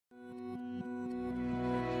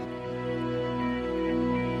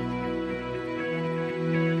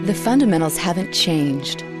The fundamentals haven't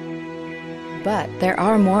changed, but there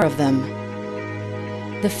are more of them.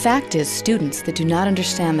 The fact is, students that do not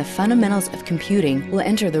understand the fundamentals of computing will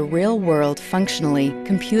enter the real world functionally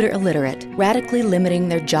computer illiterate, radically limiting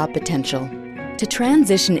their job potential. To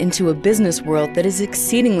transition into a business world that is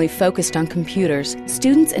exceedingly focused on computers,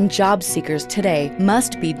 students and job seekers today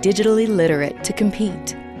must be digitally literate to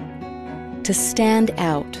compete, to stand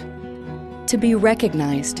out, to be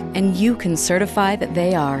recognized, and you can certify that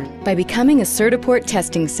they are. By becoming a Certiport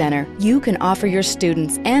testing center, you can offer your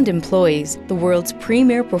students and employees the world's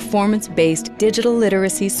premier performance-based digital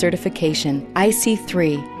literacy certification,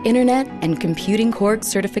 IC3, Internet and Computing Core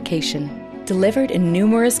Certification. Delivered in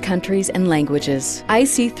numerous countries and languages,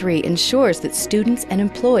 IC3 ensures that students and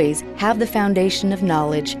employees have the foundation of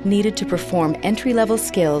knowledge needed to perform entry-level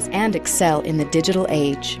skills and excel in the digital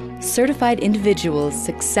age. Certified individuals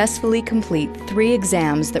successfully complete 3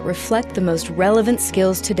 exams that reflect the most relevant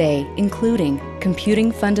skills today, including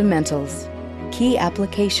computing fundamentals, key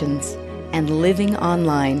applications, and living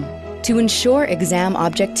online. To ensure exam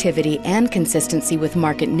objectivity and consistency with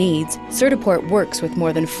market needs, Certiport works with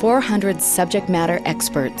more than 400 subject matter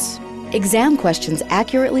experts. Exam questions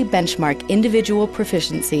accurately benchmark individual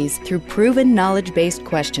proficiencies through proven knowledge-based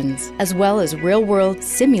questions, as well as real-world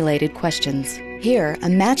simulated questions. Here, a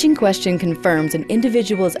matching question confirms an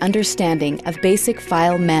individual's understanding of basic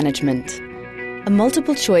file management. A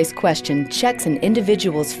multiple-choice question checks an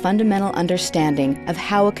individual's fundamental understanding of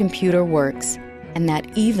how a computer works, and that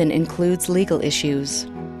even includes legal issues.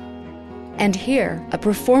 And here, a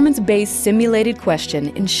performance-based simulated question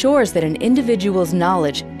ensures that an individual's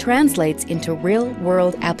knowledge translates into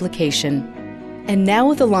real-world application. And now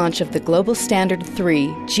with the launch of the Global Standard 3,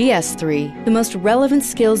 GS3, the most relevant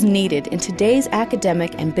skills needed in today's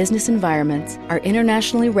academic and business environments are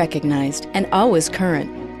internationally recognized and always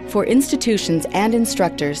current. For institutions and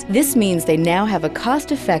instructors, this means they now have a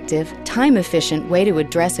cost-effective, time-efficient way to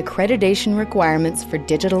address accreditation requirements for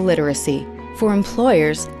digital literacy. For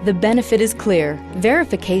employers, the benefit is clear: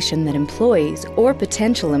 verification that employees or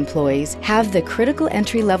potential employees have the critical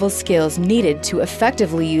entry-level skills needed to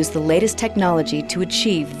effectively use the latest technology to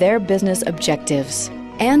achieve their business objectives.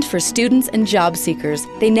 And for students and job seekers,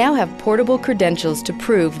 they now have portable credentials to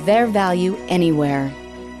prove their value anywhere.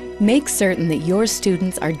 Make certain that your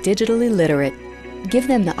students are digitally literate. Give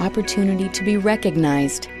them the opportunity to be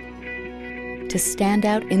recognized, to stand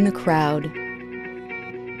out in the crowd,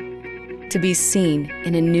 to be seen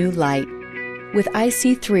in a new light. With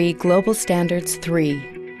IC3 Global Standards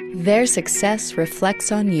 3, their success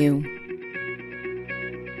reflects on you.